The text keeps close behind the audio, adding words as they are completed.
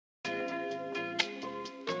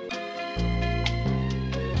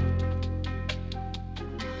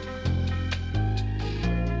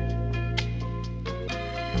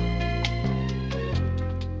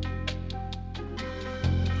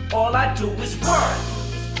do is work.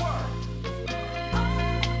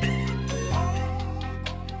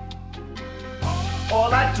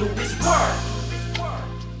 All I do is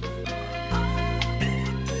work.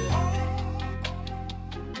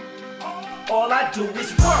 All I do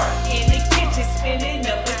is work. In the kitchen, spinning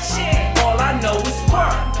up a check. All I know is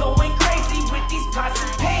work. Going crazy with these pots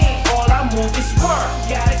and pans. All I move is work.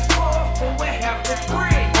 Got a score for a half a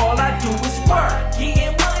brick. All I do is work.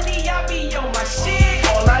 Getting money, I be on my shit.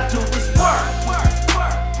 All I do is work. Work,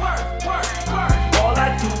 work, work, work, work. All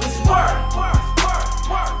I do is work. Work, work,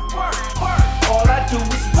 work, work, work. All I do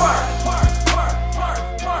is work. Work, work, work,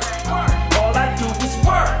 work, work. All I do is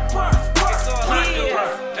work. Work,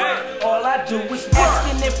 work, All I do is work.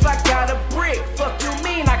 asking if I got a brick. Fuck you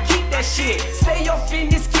mean I keep that shit. Stay off in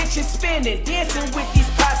this kitchen spinning, dancing with these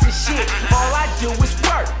pots and shit. All I do is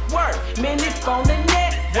work, work. Minute on the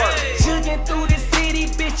network. Jugging through the city,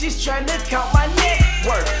 bitches trying to count my net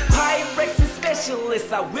worth. Pyrex and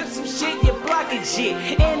specialists, I whip some shit, you blocking shit.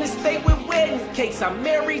 And to stay with wedding cakes, I'm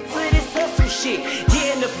married to this hustle shit.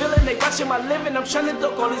 Getting the feeling they watching my living, I'm trying to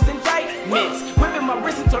duck all these indictments. Whipping my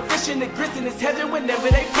wrist into fish in the grits in this heaven whenever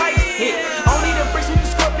they price hit. Only the bricks with the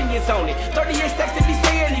scorpions on it. 38 stacks if he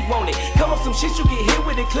saying he want it. Come up some shit you get hit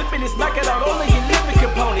with it, clipping this, knock it out all of your living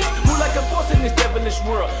components. Move like a boss in this devilish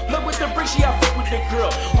world. Look with the bricks, yeah, I fuck with the girl.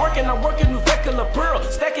 Working, I'm working new Vecula Pearl.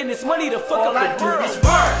 Stacking this money to fuck All up I the do world. is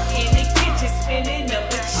work. In the kitchen, spinning up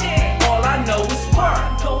a check. All I know is work.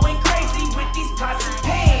 Going crazy with these pots and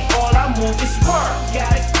pans. All I move is work.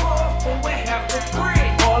 Got a score for a half a brick.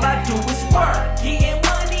 All I do is work. Getting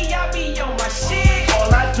money, I be on my shit.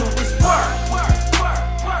 All I do is work. Work, work,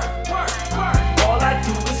 work, work, work. All I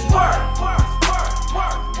do is work. Work, work,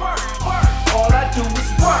 work, work, work. All I do is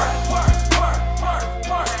work. Work, work, work,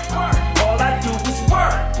 work, work. All I do is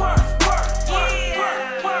work. Work, work,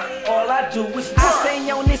 work, work. All I do is I work. stay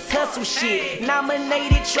on this hustle shit.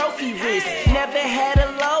 Nominated trophy wrist. Never had a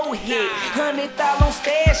low hit. 100,000 on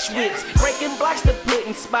stash whips. Breaking blocks to put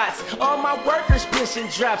in spots. All my workers pushing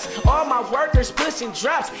drops. All my workers pushing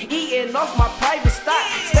drops. Eating off my private stock.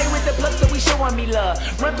 Stay with the plug so we showing me love.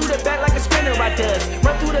 Run through the back like a sprinter I does.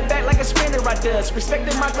 Run through the back like a sprinter I does.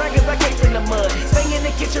 Respecting my grind cause I came from the mud. Stay in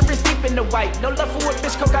the kitchen, wrist deep in the white. No love for a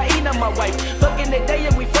bitch, cocaine on my wife. Fucking the day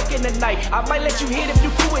and we fucking the night. I might let you hit if you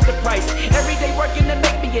cool with the price. Every day working to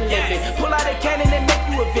make me a living. Pull out a cannon and make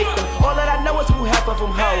you a victim. All that I know is who half of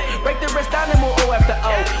them hoe. Break the rest down and move O after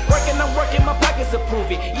O. Working, I'm working, my pockets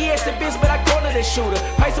approve it. Yeah, it's a bitch, but I call it a shooter.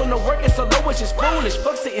 Price on the work is so low, it's just foolish.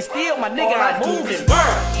 Fuck sitting still, my nigga, All I I'm do moving. is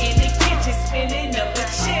work. In the kitchen, spinning up a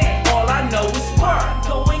check. All I know is work.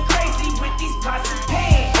 Going crazy with these pots and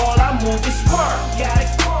pans. All I move is work. Got a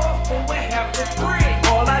score for a half a brick.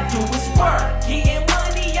 All I do is work. Getting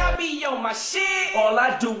money, I be on my shit. All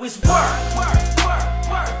I do is work. Work, work,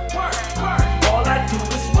 work, work, work. All I do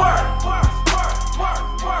is work. Work, work, work,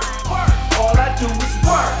 work, work. All I do is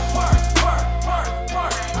work. Work, work, work,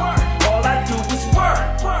 work, work. All I do is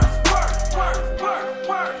work. Work, work, work, work,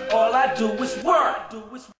 work. All I do is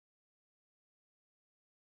work.